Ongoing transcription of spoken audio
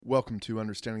Welcome to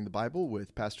Understanding the Bible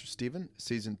with Pastor Stephen,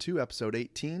 Season 2, Episode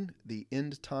 18, The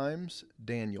End Times,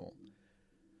 Daniel.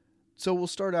 So we'll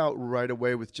start out right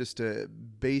away with just a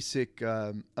basic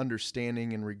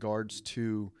understanding in regards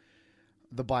to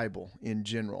the Bible in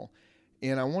general.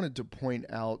 And I wanted to point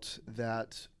out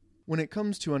that when it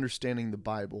comes to understanding the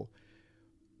Bible,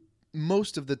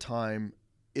 most of the time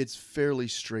it's fairly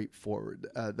straightforward.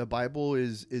 The Bible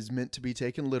is meant to be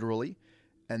taken literally,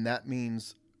 and that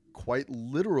means quite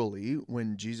literally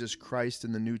when Jesus Christ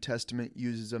in the New Testament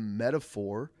uses a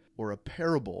metaphor or a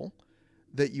parable,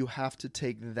 that you have to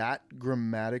take that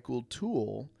grammatical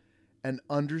tool and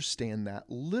understand that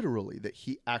literally, that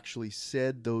he actually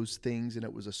said those things and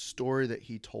it was a story that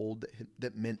he told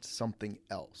that meant something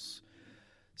else.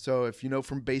 So if you know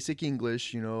from basic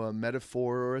English, you know, a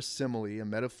metaphor or a simile, a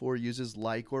metaphor uses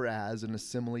like or as and a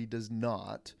simile does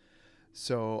not.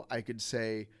 So I could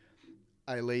say,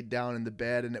 I laid down in the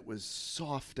bed and it was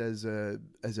soft as a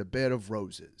bed of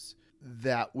roses.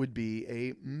 That would be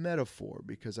a metaphor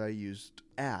because I used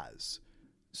as.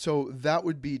 So that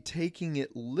would be taking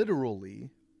it literally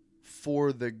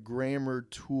for the grammar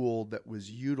tool that was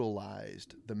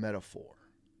utilized, the metaphor.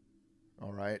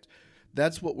 All right?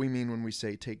 That's what we mean when we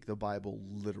say take the Bible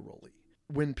literally.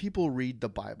 When people read the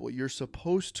Bible, you're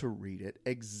supposed to read it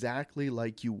exactly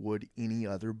like you would any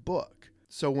other book.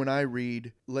 So when I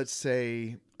read, let's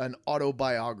say, an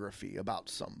autobiography about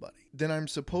somebody, then I'm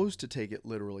supposed to take it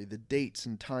literally, the dates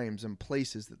and times and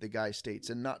places that the guy states,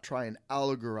 and not try and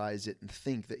allegorize it and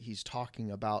think that he's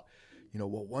talking about,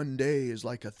 well, one day is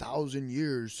like 1,000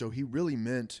 years, so he really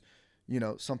meant,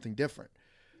 something different.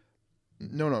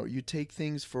 No, you take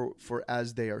things for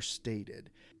as they are stated.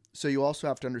 So you also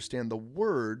have to understand the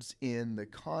words in the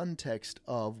context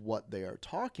of what they are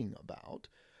talking about,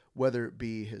 whether it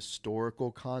be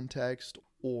historical context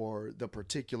or the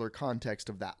particular context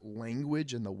of that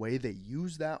language and the way they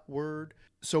use that word.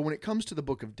 So when it comes to the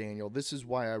book of Daniel, this is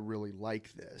why I really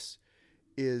like this,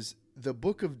 is the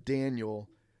book of Daniel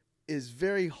is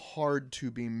very hard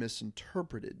to be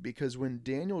misinterpreted because when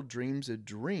Daniel dreams a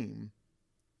dream,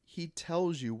 he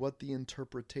tells you what the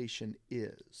interpretation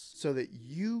is so that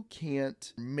you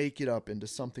can't make it up into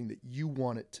something that you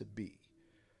want it to be.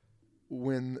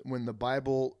 When the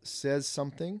Bible says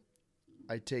something,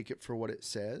 I take it for what it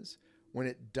says. When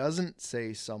it doesn't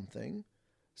say something,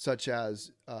 such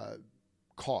as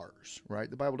cars, right?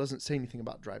 The Bible doesn't say anything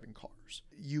about driving cars.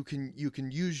 You can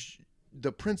use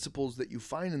the principles that you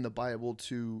find in the Bible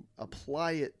to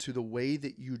apply it to the way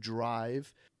that you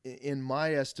drive. In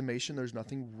my estimation, there's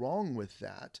nothing wrong with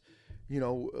that.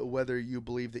 Whether you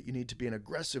believe that you need to be an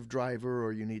aggressive driver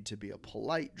or you need to be a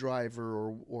polite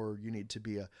driver or you need to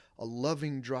be a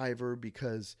loving driver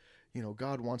because,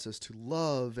 God wants us to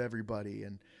love everybody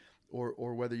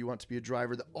or whether you want to be a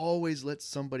driver that always lets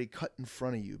somebody cut in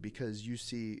front of you because you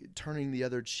see turning the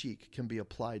other cheek can be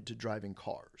applied to driving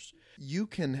cars. You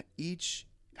can each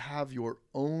have your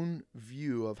own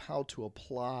view of how to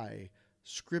apply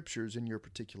scriptures in your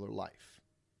particular life.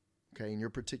 Okay, in your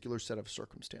particular set of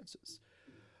circumstances.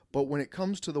 But when it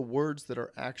comes to the words that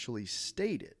are actually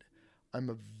stated, I'm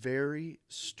a very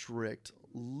strict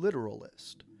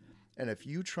literalist. And if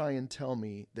you try and tell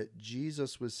me that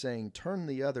Jesus was saying turn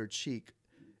the other cheek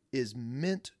is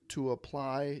meant to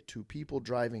apply to people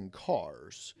driving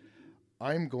cars,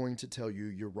 I'm going to tell you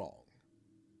you're wrong.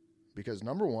 Because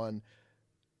number one,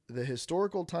 the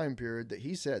historical time period that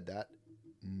he said that,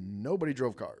 nobody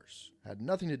drove cars. Had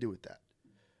nothing to do with that.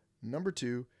 Number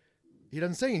two, he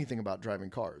doesn't say anything about driving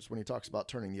cars when he talks about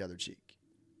turning the other cheek.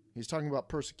 He's talking about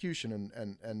persecution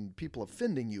and people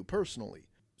offending you personally.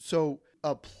 So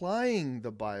applying the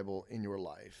Bible in your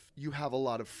life, you have a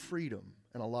lot of freedom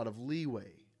and a lot of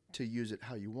leeway to use it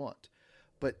how you want.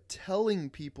 But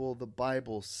telling people the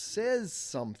Bible says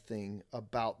something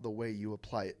about the way you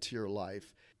apply it to your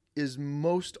life is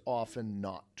most often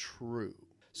not true.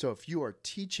 So if you are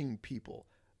teaching people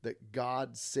that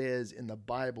God says in the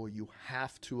Bible you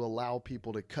have to allow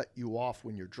people to cut you off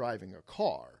when you're driving a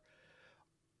car,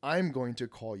 I'm going to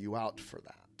call you out for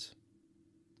that.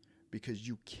 Because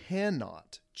you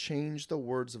cannot change the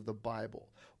words of the Bible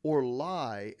or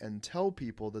lie and tell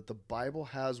people that the Bible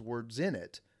has words in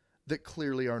it that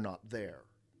clearly are not there.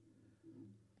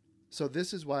 So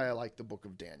this is why I like the book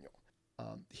of Daniel.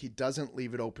 He doesn't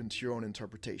leave it open to your own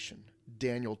interpretation.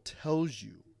 Daniel tells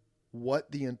you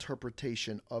what the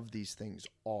interpretation of these things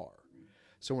are.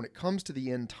 So when it comes to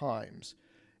the end times,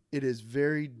 it is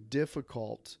very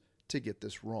difficult to get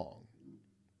this wrong.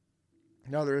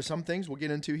 Now, there are some things we'll get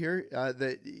into here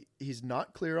that he's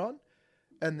not clear on,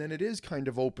 and then it is kind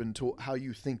of open to how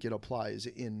you think it applies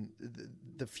in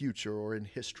the future or in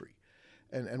history.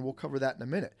 And we'll cover that in a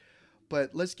minute.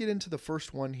 But let's get into the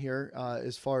first one here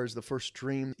as far as the first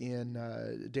dream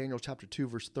in Daniel chapter 2,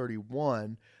 verse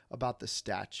 31 about the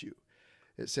statue.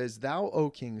 It says, "Thou, O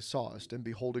king, sawest, and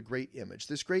behold a great image.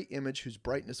 This great image, whose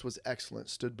brightness was excellent,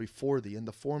 stood before thee, and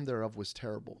the form thereof was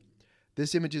terrible.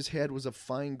 This image's head was of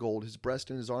fine gold, his breast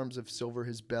and his arms of silver,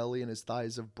 his belly and his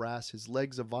thighs of brass, his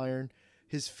legs of iron,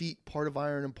 his feet part of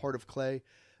iron and part of clay.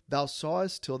 Thou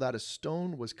sawest till that a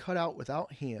stone was cut out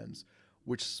without hands,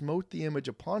 which smote the image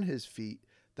upon his feet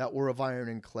that were of iron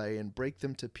and clay, and brake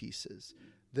them to pieces.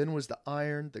 Then was the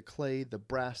iron, the clay, the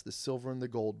brass, the silver, and the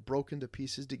gold broken to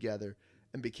pieces together,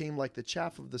 and became like the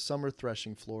chaff of the summer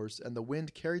threshing floors, and the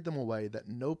wind carried them away, that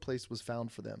no place was found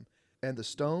for them. And the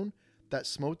stone that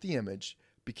smote the image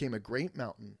became a great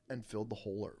mountain, and filled the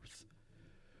whole earth."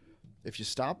 If you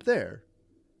stop there,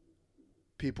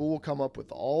 people will come up with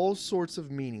all sorts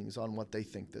of meanings on what they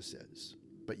think this is,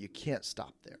 but you can't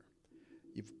stop there.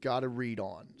 You've got to read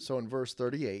on. So in verse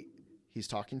 38, he's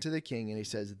talking to the king, and he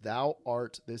says, "Thou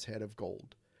art this head of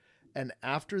gold. And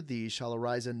after thee shall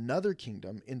arise another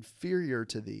kingdom inferior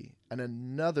to thee, and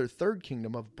another third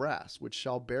kingdom of brass, which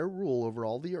shall bear rule over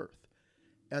all the earth.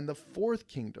 And the fourth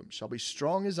kingdom shall be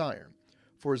strong as iron,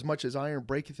 for as much as iron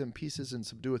breaketh in pieces and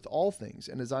subdueth all things,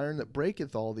 and as iron that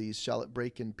breaketh all these shall it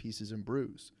break in pieces and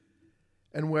bruise.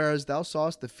 And whereas thou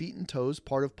sawest the feet and toes,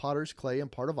 part of potter's clay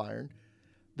and part of iron,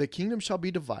 the kingdom shall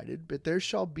be divided, but there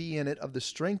shall be in it of the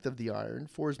strength of the iron,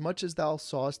 for as much as thou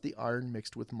sawest the iron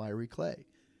mixed with miry clay.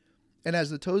 And as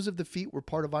the toes of the feet were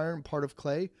part of iron and part of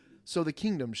clay, so the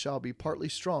kingdom shall be partly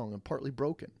strong and partly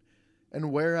broken.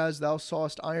 And whereas thou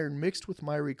sawest iron mixed with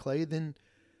miry clay, then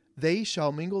they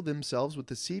shall mingle themselves with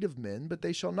the seed of men, but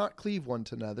they shall not cleave one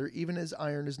to another, even as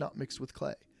iron is not mixed with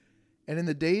clay. And in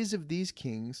the days of these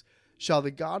kings shall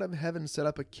the God of heaven set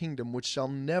up a kingdom which shall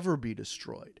never be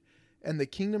destroyed, and the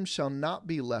kingdom shall not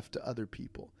be left to other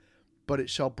people, but it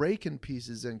shall break in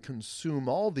pieces and consume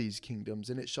all these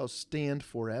kingdoms, and it shall stand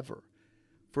forever.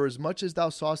 For as much as thou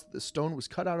sawest that the stone was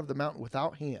cut out of the mountain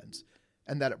without hands,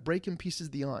 and that it brake in pieces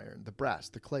the iron, the brass,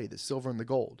 the clay, the silver, and the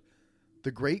gold,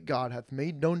 the great God hath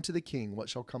made known to the king what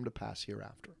shall come to pass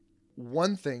hereafter."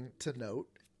 One thing to note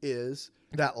is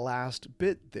that last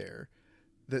bit there,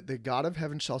 that the God of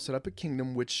heaven shall set up a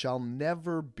kingdom which shall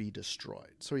never be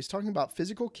destroyed. So he's talking about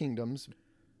physical kingdoms.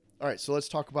 All right, so let's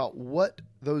talk about what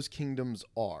those kingdoms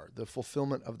are, the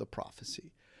fulfillment of the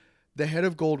prophecy. The head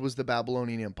of gold was the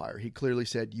Babylonian Empire. He clearly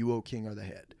said, "You, O king, are the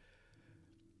head."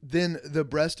 Then the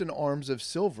breast and arms of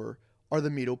silver are the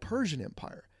Medo-Persian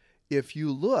Empire. If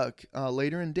you look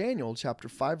later in Daniel chapter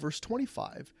 5, verse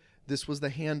 25, this was the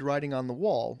handwriting on the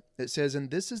wall. It says, "And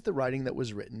this is the writing that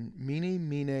was written, Mene,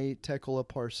 Mene, Tekel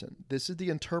Upharsin." This is the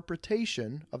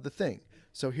interpretation of the thing.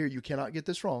 So here, you cannot get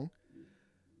this wrong.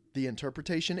 The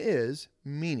interpretation is,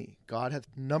 Mene, God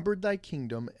hath numbered thy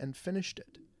kingdom and finished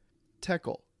it.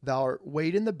 Tekel, thou art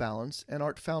weighed in the balance and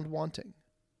art found wanting.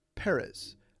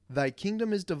 Peres, thy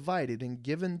kingdom is divided and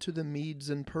given to the Medes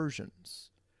and Persians.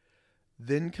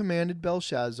 Then commanded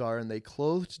Belshazzar, and they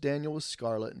clothed Daniel with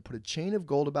scarlet, and put a chain of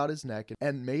gold about his neck,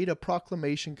 and made a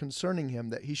proclamation concerning him,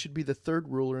 that he should be the third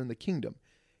ruler in the kingdom.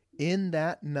 In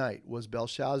that night was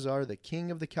Belshazzar, the king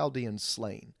of the Chaldeans,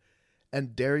 slain,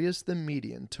 and Darius the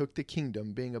Median took the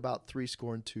kingdom, being about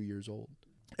 62 years old.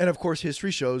 And of course,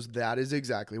 history shows that is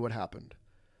exactly what happened.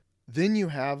 Then you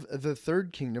have the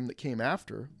third kingdom that came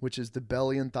after, which is the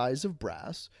belly and thighs of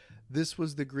brass. This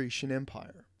was the Grecian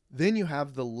Empire. Then you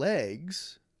have the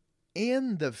legs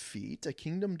and the feet, a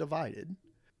kingdom divided,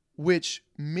 which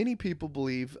many people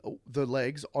believe the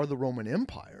legs are the Roman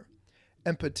Empire,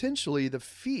 and potentially the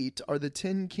feet are the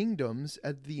 10 kingdoms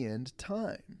at the end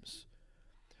times.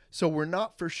 So we're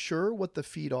not for sure what the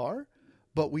feet are,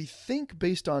 but we think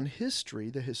based on history,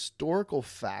 the historical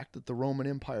fact that the Roman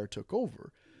Empire took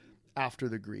over after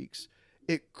the Greeks,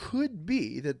 it could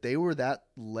be that they were that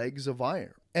legs of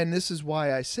iron. And this is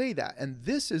why I say that. And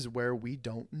this is where we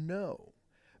don't know,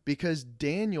 because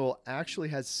Daniel actually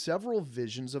has several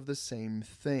visions of the same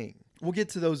thing. We'll get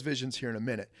to those visions here in a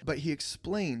minute, but he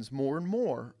explains more and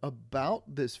more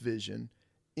about this vision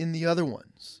in the other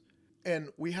ones. And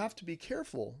we have to be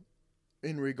careful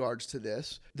in regards to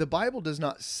this. The Bible does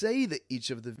not say that each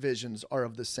of the visions are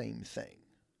of the same thing,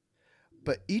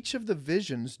 but each of the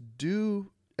visions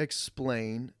do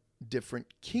explain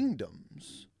different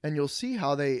kingdoms. And you'll see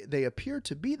how they appear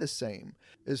to be the same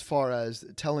as far as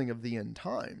telling of the end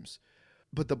times.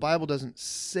 But the Bible doesn't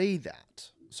say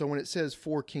that. So when it says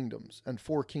 4 kingdoms and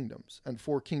 4 kingdoms and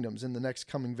 4 kingdoms in the next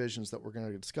coming visions that we're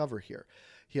going to discover here,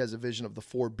 he has a vision of the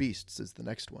 4 beasts is the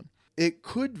next one. It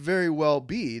could very well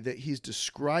be that he's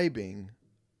describing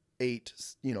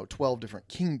 12 different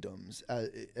kingdoms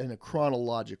in a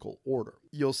chronological order.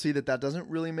 You'll see that doesn't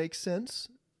really make sense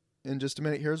in just a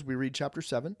minute here as we read chapter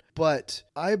 7. But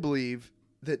I believe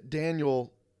that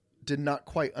Daniel did not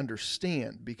quite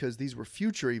understand because these were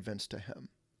future events to him.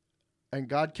 And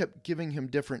God kept giving him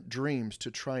different dreams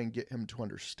to try and get him to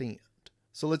understand.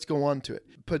 So let's go on to it.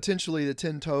 Potentially the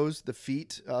 10 toes, the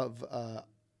feet of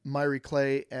miry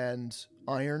clay and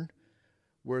iron,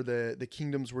 where the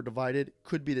kingdoms were divided,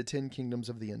 could be the 10 kingdoms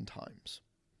of the end times.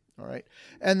 All right.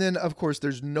 And then, of course,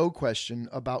 there's no question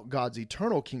about God's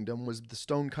eternal kingdom was the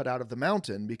stone cut out of the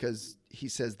mountain, because he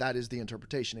says that is the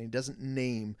interpretation. And he doesn't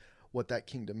name what that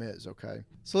kingdom is. Okay.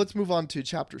 So let's move on to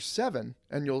chapter 7,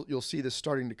 and you'll see this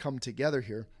starting to come together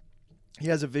here. He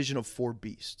has a vision of 4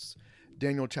 beasts.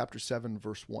 Daniel chapter 7,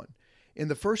 verse 1. In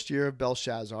the first year of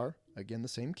Belshazzar, again the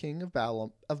same king of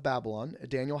Babylon,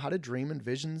 Daniel had a dream and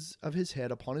visions of his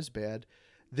head upon his bed.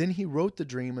 Then he wrote the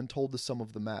dream and told the sum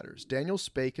of the matters. Daniel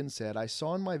spake and said, I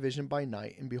saw in my vision by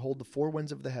night, and behold, the 4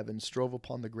 winds of the heavens strove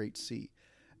upon the great sea.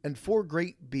 And 4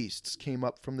 great beasts came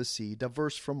up from the sea,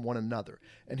 diverse from one another.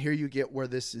 And here you get where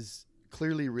this is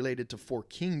clearly related to 4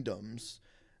 kingdoms.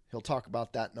 He'll talk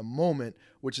about that in a moment,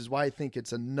 which is why I think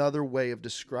it's another way of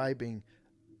describing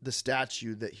the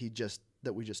statue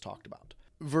that we just talked about.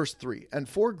 Verse 3, and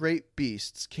 4 great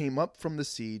beasts came up from the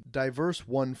sea, diverse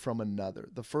one from another.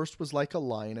 The first was like a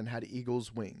lion and had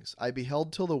eagle's wings. I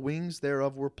beheld till the wings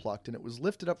thereof were plucked, and it was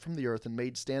lifted up from the earth and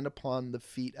made stand upon the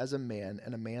feet as a man,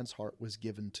 and a man's heart was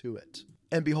given to it.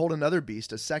 And behold, another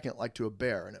beast, a second like to a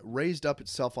bear, and it raised up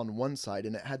itself on one side,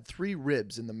 and it had 3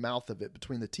 ribs in the mouth of it,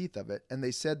 between the teeth of it. And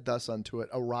they said thus unto it,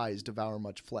 Arise, devour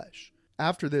much flesh.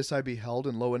 After this I beheld,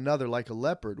 and lo, another like a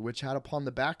leopard, which had upon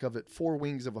the back of it 4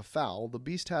 wings of a fowl. The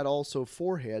beast had also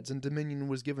 4 heads, and dominion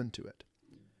was given to it.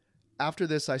 After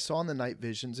this I saw in the night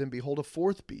visions, and behold, a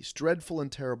 4th beast, dreadful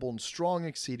and terrible, and strong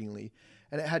exceedingly.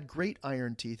 And it had great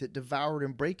iron teeth. It devoured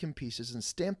and brake in pieces, and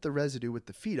stamped the residue with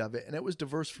the feet of it. And it was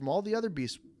diverse from all the other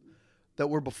beasts that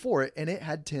were before it, and it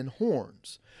had 10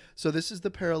 horns. So this is the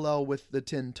parallel with the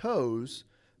 10 toes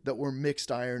that were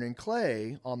mixed iron and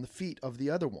clay on the feet of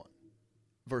the other one.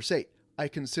 Verse 8, I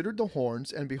considered the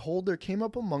horns, and behold, there came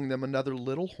up among them another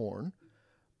little horn,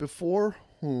 before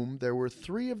whom there were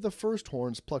 3 of the first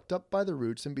horns plucked up by the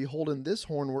roots, and behold, in this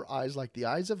horn were eyes like the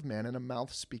eyes of man, and a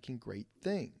mouth speaking great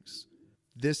things.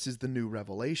 This is the new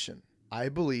revelation. I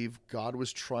believe God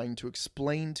was trying to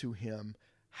explain to him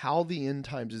how the end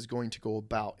times is going to go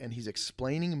about, and he's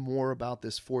explaining more about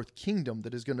this 4th kingdom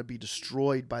that is going to be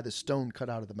destroyed by the stone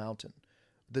cut out of the mountain,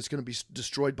 that's going to be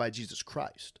destroyed by Jesus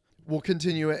Christ. We'll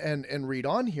continue and read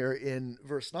on here in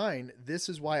verse 9. This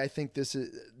is why I think this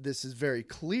is very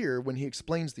clear when he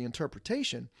explains the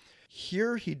interpretation.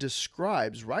 Here he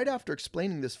describes, right after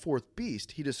explaining this 4th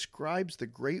beast, he describes the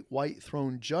great white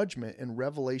throne judgment in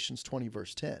Revelations 20,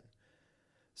 verse 10.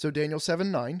 So Daniel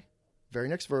 7:9, very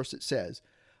next verse, it says,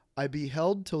 I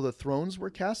beheld till the thrones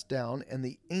were cast down, and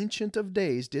the Ancient of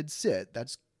Days did sit,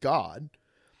 that's God,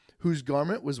 whose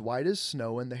garment was white as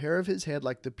snow, and the hair of his head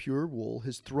like the pure wool.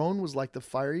 His throne was like the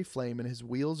fiery flame, and his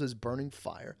wheels as burning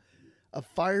fire. A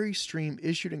fiery stream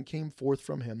issued and came forth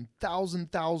from him.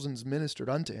 Thousands ministered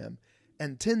unto him,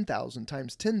 and 10,000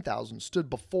 times 10,000 stood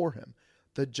before him.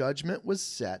 The judgment was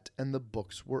set, and the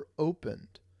books were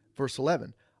opened. Verse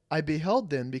 11, I beheld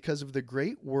then because of the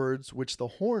great words which the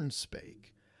horn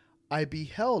spake. I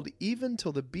beheld even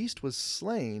till the beast was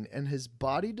slain, and his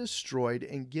body destroyed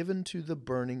and given to the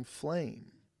burning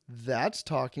flame. That's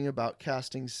talking about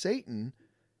casting Satan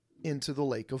into the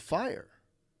lake of fire.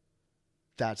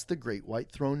 That's the great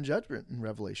white throne judgment in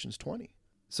Revelations 20.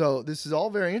 So this is all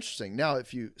very interesting. Now,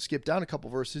 if you skip down a couple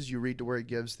verses, you read to where he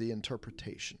gives the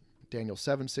interpretation. Daniel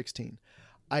 7:16.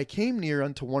 I came near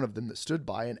unto one of them that stood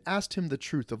by, and asked him the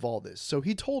truth of all this. So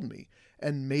he told me,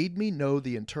 and made me know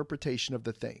the interpretation of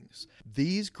the things.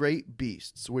 These great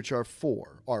beasts, which are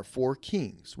 4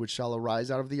 kings, which shall arise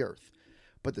out of the earth.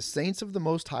 But the saints of the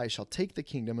Most High shall take the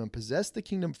kingdom, and possess the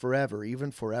kingdom forever,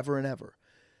 even forever and ever.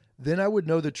 Then I would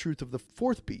know the truth of the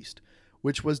 4th beast,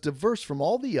 which was diverse from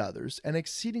all the others, and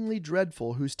exceedingly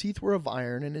dreadful, whose teeth were of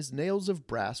iron, and his nails of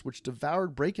brass, which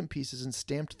devoured, brake in pieces, and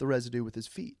stamped the residue with his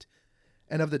feet.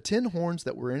 And of the 10 horns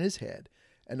that were in his head,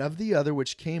 and of the other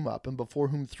which came up, and before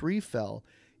whom 3 fell,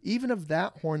 even of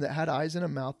that horn that had eyes and a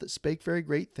mouth that spake very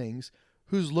great things,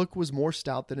 whose look was more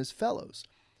stout than his fellows.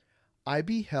 I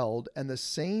beheld, and the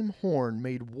same horn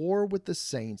made war with the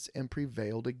saints, and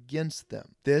prevailed against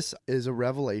them. This is a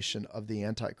revelation of the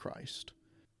Antichrist.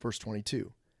 Verse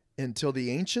 22, until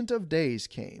the Ancient of Days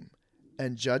came,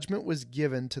 and judgment was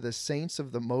given to the saints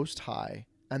of the Most High,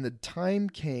 and the time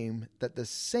came that the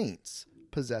saints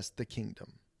possess the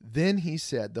kingdom. Then he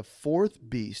said, the fourth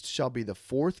beast shall be the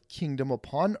fourth kingdom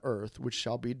upon earth, which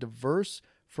shall be diverse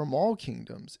from all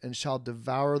kingdoms, and shall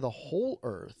devour the whole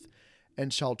earth,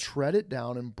 and shall tread it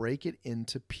down and break it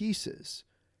into pieces.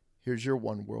 Here's your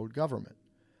one world government.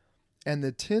 And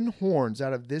the 10 horns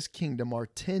out of this kingdom are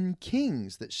 10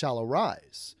 kings that shall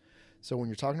arise. So when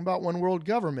you're talking about one world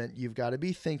government, you've got to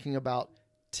be thinking about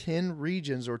 10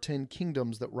 regions or 10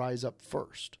 kingdoms that rise up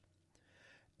first.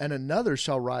 And another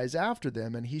shall rise after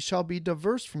them, and he shall be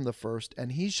diverse from the first,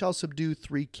 and he shall subdue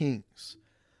 3 kings.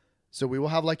 So we will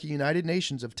have like a United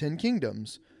Nations of 10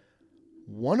 kingdoms.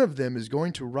 One of them is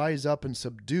going to rise up and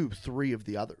subdue 3 of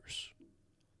the others.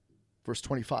 Verse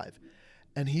 25.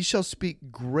 And he shall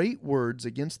speak great words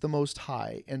against the Most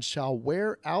High, and shall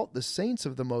wear out the saints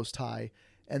of the Most High,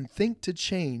 and think to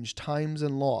change times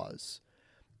and laws.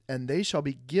 And they shall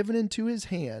be given into his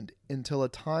hand until a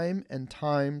time and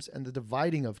times and the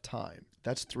dividing of time.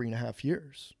 That's 3.5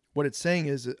 years. What it's saying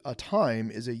is a time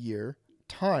is a year,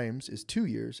 times is 2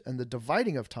 years, and the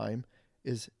dividing of time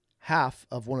is half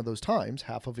of one of those times,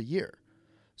 half of a year.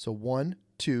 So 1,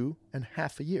 2, and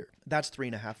half a year. That's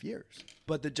 3.5 years.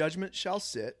 But the judgment shall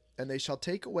sit, and they shall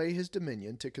take away his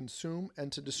dominion to consume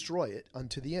and to destroy it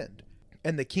unto the end.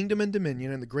 And the kingdom and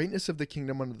dominion and the greatness of the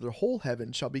kingdom under the whole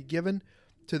heaven shall be given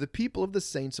to the people of the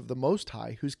saints of the Most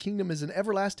High, whose kingdom is an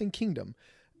everlasting kingdom,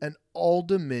 and all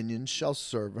dominions shall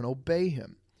serve and obey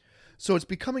him. So it's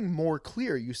becoming more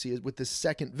clear, you see, with this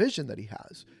second vision that he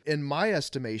has. In my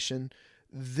estimation,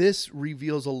 this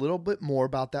reveals a little bit more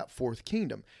about that fourth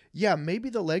kingdom. Yeah, maybe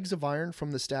the legs of iron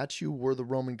from the statue were the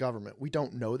Roman government. We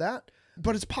don't know that,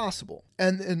 but it's possible.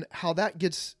 And how that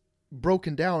gets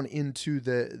broken down into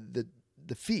the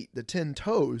feet, the 10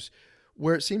 toes,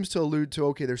 where it seems to allude to,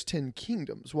 okay, there's 10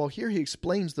 kingdoms. Well, here he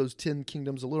explains those 10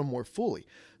 kingdoms a little more fully.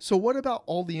 So what about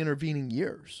all the intervening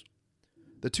years?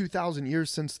 The 2,000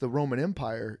 years since the Roman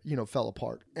Empire, fell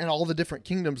apart, and all the different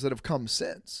kingdoms that have come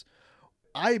since.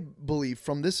 I believe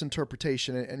from this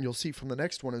interpretation, and you'll see from the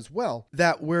next one as well,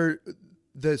 that where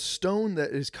the stone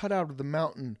that is cut out of the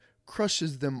mountain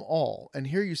crushes them all. And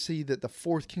here you see that the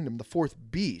fourth kingdom, the fourth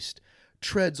beast,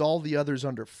 treads all the others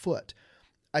underfoot.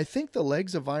 I think the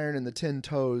legs of iron and the 10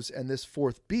 toes and this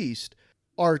fourth beast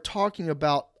are talking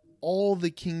about all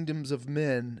the kingdoms of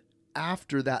men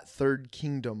after that third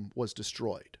kingdom was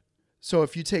destroyed. So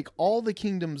if you take all the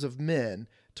kingdoms of men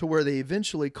to where they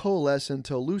eventually coalesce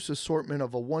into a loose assortment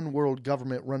of a one world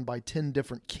government run by 10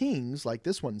 different kings, like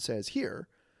this one says here,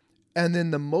 and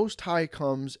then the Most High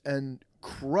comes and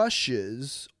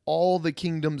crushes all the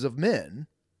kingdoms of men,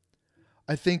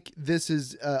 I think this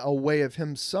is a way of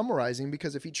him summarizing,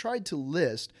 because if he tried to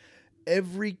list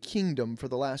every kingdom for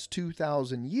the last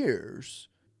 2,000 years,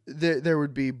 there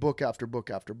would be book after book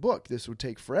after book. This would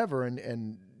take forever,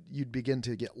 and you'd begin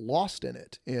to get lost in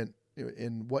it,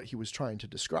 in what he was trying to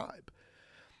describe.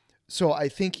 So I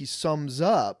think he sums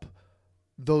up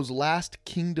those last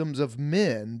kingdoms of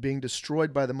men being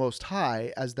destroyed by the Most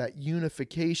High as that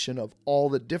unification of all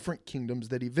the different kingdoms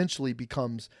that eventually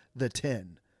becomes the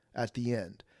 10 at the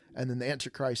end. And then the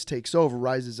Antichrist takes over,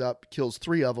 rises up, kills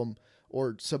 3 of them,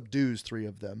 or subdues 3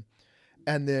 of them.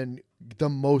 And then the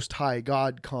Most High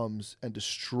God comes and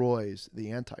destroys the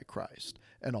Antichrist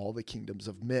and all the kingdoms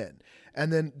of men.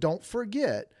 And then don't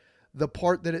forget the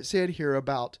part that it said here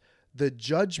about the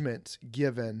judgment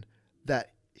given,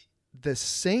 that the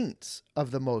saints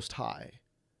of the Most High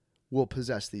will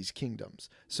possess these kingdoms.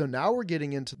 So now we're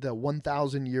getting into the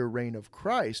 1,000-year reign of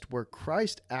Christ, where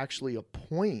Christ actually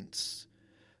appoints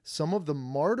some of the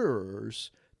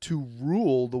martyrers to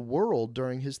rule the world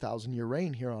during his 1,000-year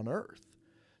reign here on earth.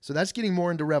 So that's getting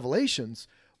more into Revelations,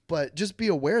 but just be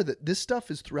aware that this stuff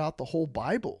is throughout the whole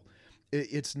Bible.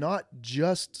 It's not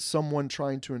just someone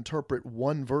trying to interpret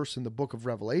one verse in the book of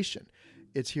Revelation.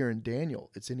 It's here in Daniel,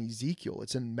 it's in Ezekiel,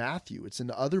 it's in Matthew, it's in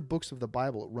other books of the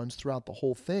Bible. It runs throughout the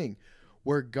whole thing,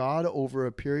 where God over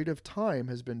a period of time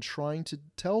has been trying to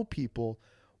tell people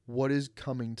what is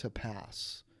coming to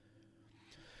pass.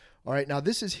 All right, now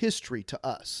this is history to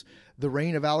us. The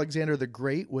reign of Alexander the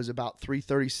Great was about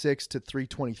 336 to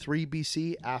 323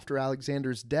 BC. After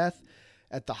Alexander's death,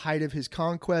 at the height of his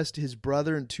conquest, his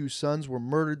brother and 2 sons were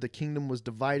murdered. The kingdom was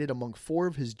divided among 4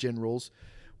 of his generals,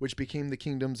 which became the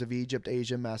kingdoms of Egypt,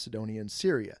 Asia, Macedonia, and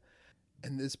Syria.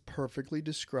 And this perfectly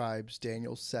describes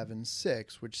Daniel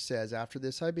 7:6, which says, "After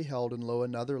this I beheld, and lo,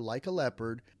 another like a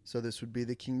leopard." So this would be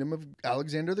the kingdom of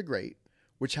Alexander the Great,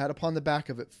 which had upon the back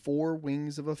of it 4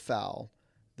 wings of a fowl.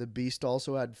 The beast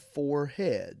also had 4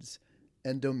 heads,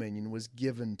 and dominion was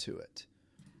given to it.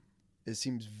 It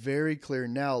seems very clear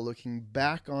now, looking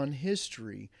back on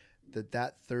history,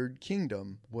 that third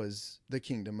kingdom was the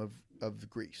kingdom of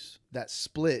Greece that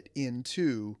split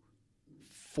into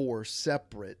four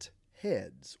separate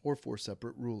heads or four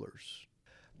separate rulers.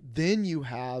 Then you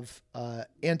have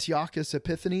Antiochus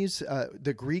Epiphanes,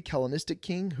 the Greek Hellenistic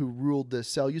king who ruled the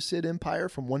Seleucid Empire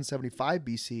from 175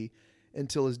 BC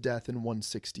until his death in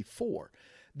 164.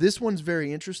 This one's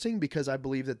very interesting because I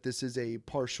believe that this is a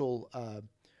partial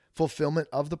fulfillment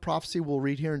of the prophecy we'll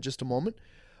read here in just a moment.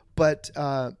 But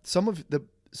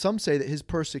some say that his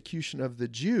persecution of the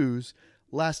Jews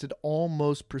lasted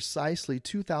almost precisely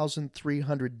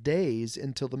 2,300 days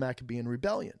until the Maccabean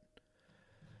Rebellion.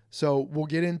 So we'll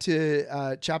get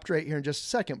into chapter 8 here in just a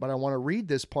second, but I want to read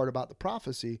this part about the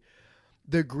prophecy.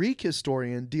 The Greek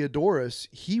historian Diodorus,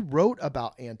 he wrote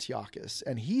about Antiochus,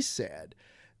 and he said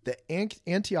that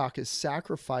Antiochus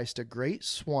sacrificed a great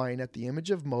swine at the image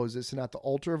of Moses and at the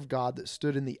altar of God that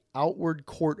stood in the outward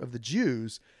court of the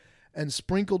Jews, and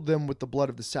sprinkled them with the blood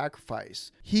of the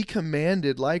sacrifice. He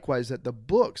commanded likewise that the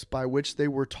books by which they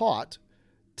were taught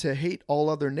to hate all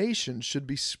other nations should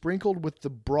be sprinkled with the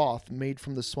broth made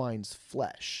from the swine's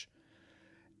flesh.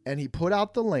 And he put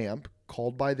out the lamp,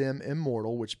 called by them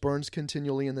immortal, which burns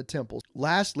continually in the temple.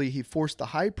 Lastly, he forced the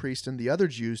high priest and the other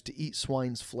Jews to eat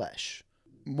swine's flesh.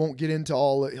 Won't get into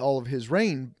all of his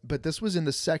reign, but this was in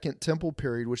the Second Temple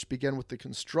period, which began with the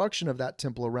construction of that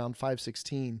temple around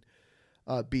 516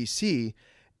 BC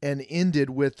and ended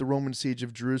with the Roman siege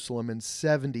of Jerusalem in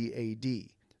 70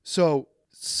 AD. So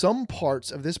some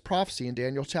parts of this prophecy in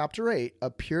Daniel chapter 8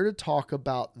 appear to talk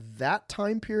about that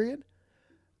time period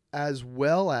as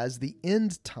well as the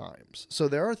end times. So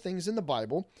there are things in the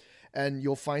Bible, and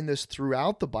you'll find this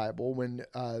throughout the Bible when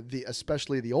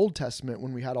especially the Old Testament,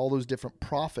 when we had all those different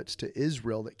prophets to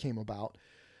Israel that came about,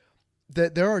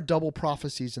 that there are double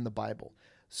prophecies in the Bible.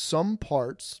 Some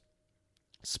parts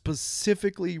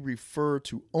specifically refer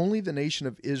to only the nation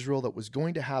of Israel that was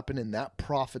going to happen in that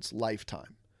prophet's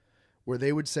lifetime, where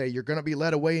they would say, you're going to be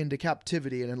led away into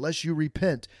captivity, and unless you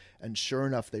repent, and sure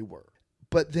enough, they were.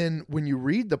 But then when you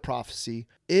read the prophecy,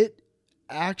 it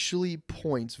actually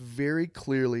points very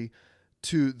clearly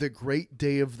to the great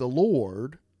day of the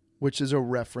Lord, which is a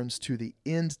reference to the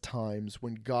end times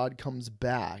when God comes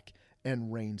back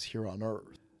and reigns here on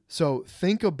earth. So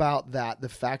think about that, the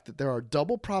fact that there are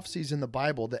double prophecies in the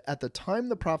Bible, that at the time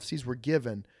the prophecies were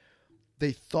given,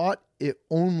 they thought it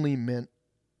only meant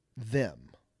them.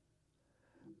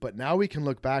 But now we can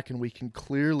look back and we can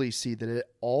clearly see that it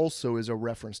also is a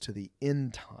reference to the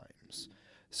end times.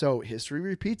 So history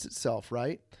repeats itself,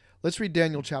 right? Let's read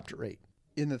Daniel chapter 8.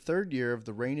 In the 3rd year of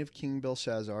the reign of King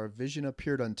Belshazzar, a vision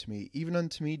appeared unto me, even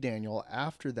unto me Daniel,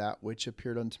 after that which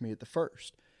appeared unto me at the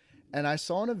first. And I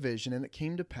saw in a vision, and it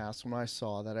came to pass when I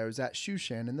saw that I was at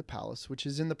Shushan in the palace, which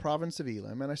is in the province of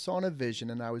Elam, and I saw in a vision,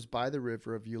 and I was by the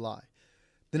river of Ulai.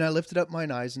 Then I lifted up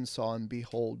mine eyes and saw, and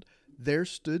behold, there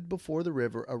stood before the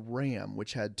river a ram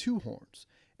which had 2 horns,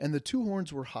 and the 2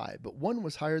 horns were high, but one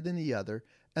was higher than the other,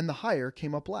 and the higher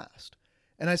came up last.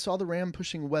 And I saw the ram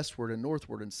pushing westward and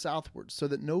northward and southward, so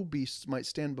that no beasts might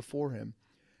stand before him.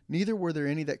 Neither were there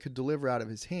any that could deliver out of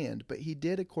his hand, but he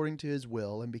did according to his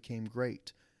will, and became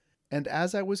great. And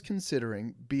as I was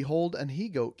considering, behold, an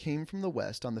he-goat came from the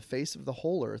west on the face of the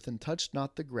whole earth, and touched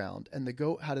not the ground, and the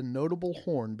goat had a notable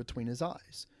horn between his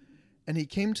eyes. And he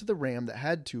came to the ram that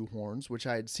had 2 horns, which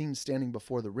I had seen standing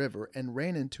before the river, and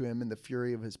ran into him in the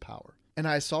fury of his power. And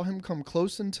I saw him come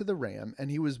close unto the ram, and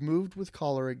he was moved with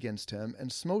choler against him, and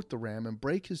smote the ram, and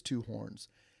brake his 2 horns.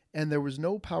 And there was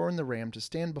no power in the ram to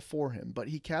stand before him, but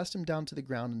he cast him down to the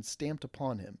ground, and stamped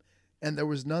upon him. And there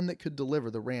was none that could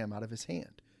deliver the ram out of his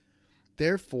hand.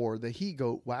 Therefore the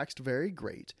he-goat waxed very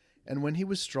great, and when he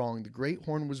was strong, the great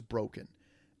horn was broken.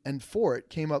 And for it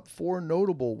came up 4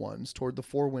 notable ones toward the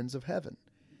 4 winds of heaven.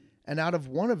 And out of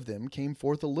one of them came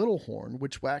forth a little horn,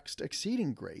 which waxed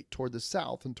exceeding great toward the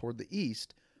south and toward the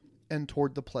east, and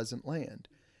toward the pleasant land.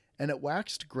 And it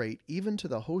waxed great even to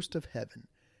the host of heaven.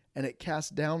 And it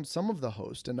cast down some of the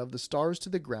host and of the stars to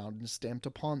the ground, and stamped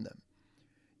upon them.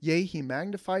 Yea, he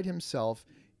magnified himself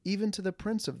even to the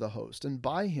prince of the host, and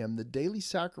by him the daily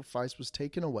sacrifice was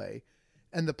taken away,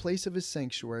 and the place of his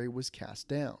sanctuary was cast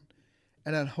down.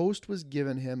 And an host was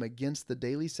given him against the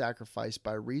daily sacrifice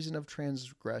by reason of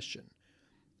transgression.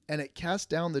 And it cast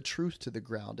down the truth to the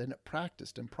ground, and it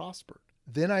practiced and prospered.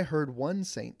 Then I heard one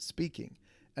saint speaking,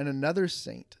 and another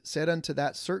saint said unto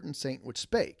that certain saint which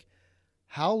spake,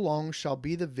 How long shall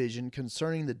be the vision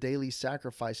concerning the daily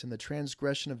sacrifice and the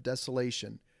transgression of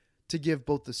desolation, to give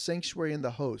both the sanctuary and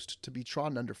the host to be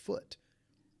trodden under foot?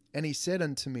 And he said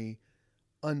unto me,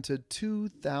 Unto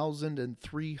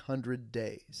 2,300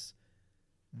 days.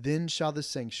 then shall the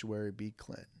sanctuary be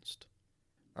cleansed.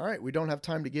 All right, we don't have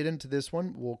time to get into this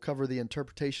one. We'll cover the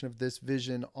interpretation of this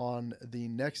vision on the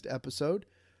next episode.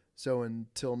 So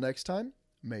until next time,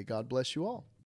 may God bless you all.